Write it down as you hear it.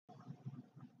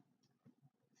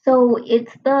So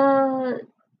it's the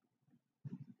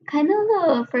kind of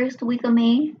the first week of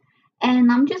May,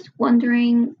 and I'm just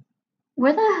wondering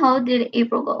where the hell did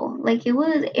April go? Like it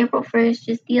was April 1st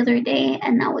just the other day,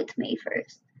 and now it's May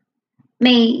 1st.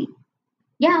 May,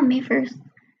 yeah, May 1st,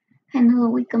 kind of the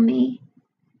week of May,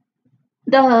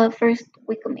 the first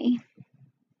week of May.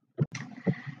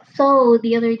 So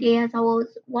the other day, as I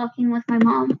was walking with my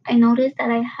mom, I noticed that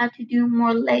I had to do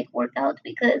more leg workouts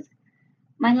because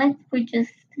my legs were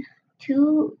just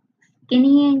too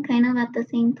skinny and kind of at the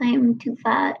same time too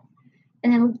fat,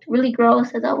 and it looked really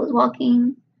gross as I was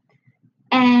walking.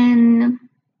 And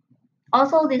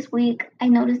also this week, I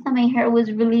noticed that my hair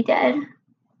was really dead.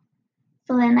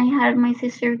 So then I had my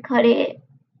sister cut it,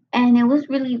 and it was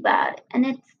really bad, and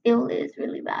it still is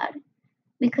really bad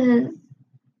because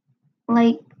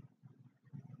like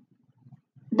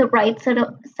the right side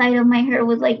of my hair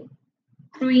was like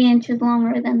 3 inches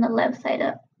longer than the left side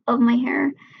of my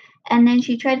hair. And then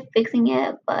she tried fixing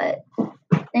it, but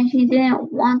then she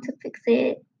didn't want to fix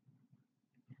it.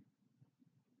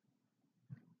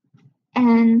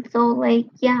 And so, like,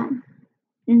 yeah,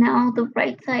 now the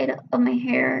right side of my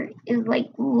hair is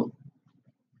like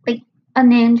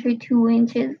an inch or 2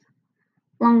 inches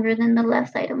longer than the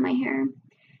left side of my hair.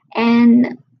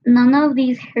 And none of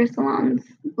these hair salons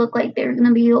look like they're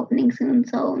gonna be opening soon.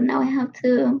 So now I have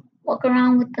to walk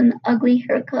around with an ugly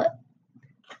haircut.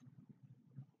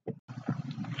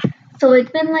 So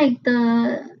it's been like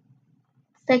the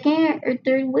second or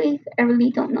third week, I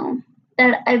really don't know,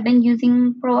 that I've been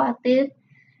using Proactive.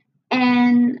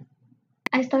 And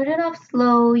I started off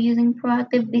slow using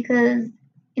Proactive because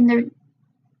in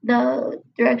the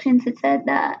directions it said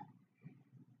that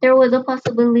there was a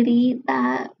possibility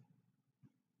that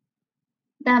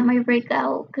my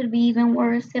breakout could be even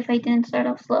worse if I didn't start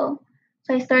off slow.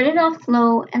 So I started off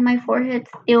slow and my forehead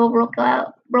still broke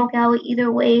out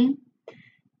either way.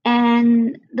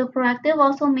 And the Proactive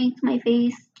also makes my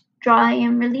face dry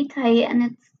and really tight,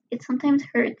 and it sometimes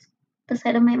hurts the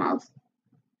side of my mouth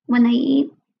when I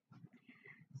eat.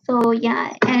 So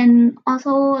yeah, and also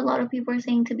a lot of people are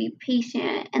saying to be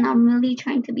patient, and I'm really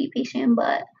trying to be patient,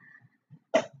 but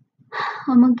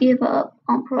I'm gonna give up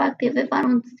on Proactive if I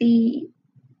don't see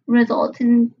results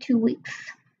in 2 weeks.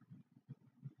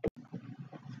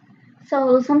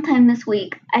 So sometime this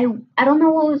week, I don't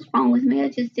know what was wrong with me. I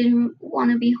just didn't want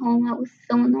to be home. I was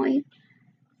so annoyed.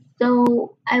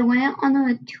 So I went on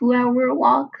a 2-hour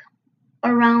walk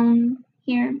around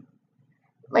here,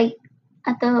 like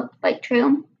at the bike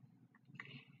trail,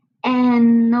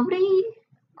 and nobody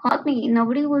caught me.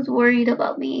 Nobody was worried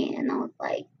about me, and I was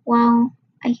like, wow,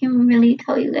 I can really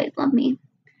tell you guys love me.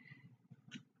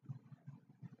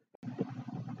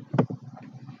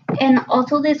 And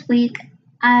also this week,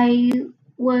 I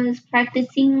was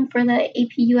practicing for the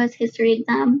APUS history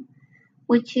exam,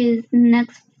 which is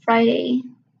next Friday,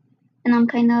 and I'm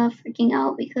kind of freaking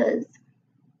out because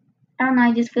I don't know.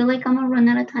 I just feel like I'm gonna run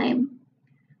out of time.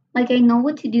 Like I know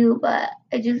what to do, but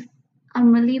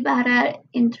I'm really bad at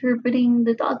interpreting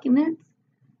the documents.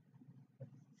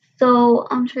 So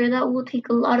I'm sure that will take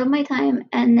a lot of my time,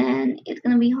 and then it's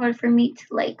gonna be hard for me to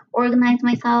like organize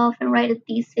myself and write a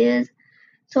thesis.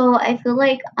 So I feel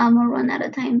like I'm gonna run out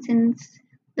of time since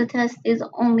the test is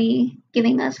only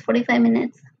giving us 45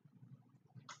 minutes.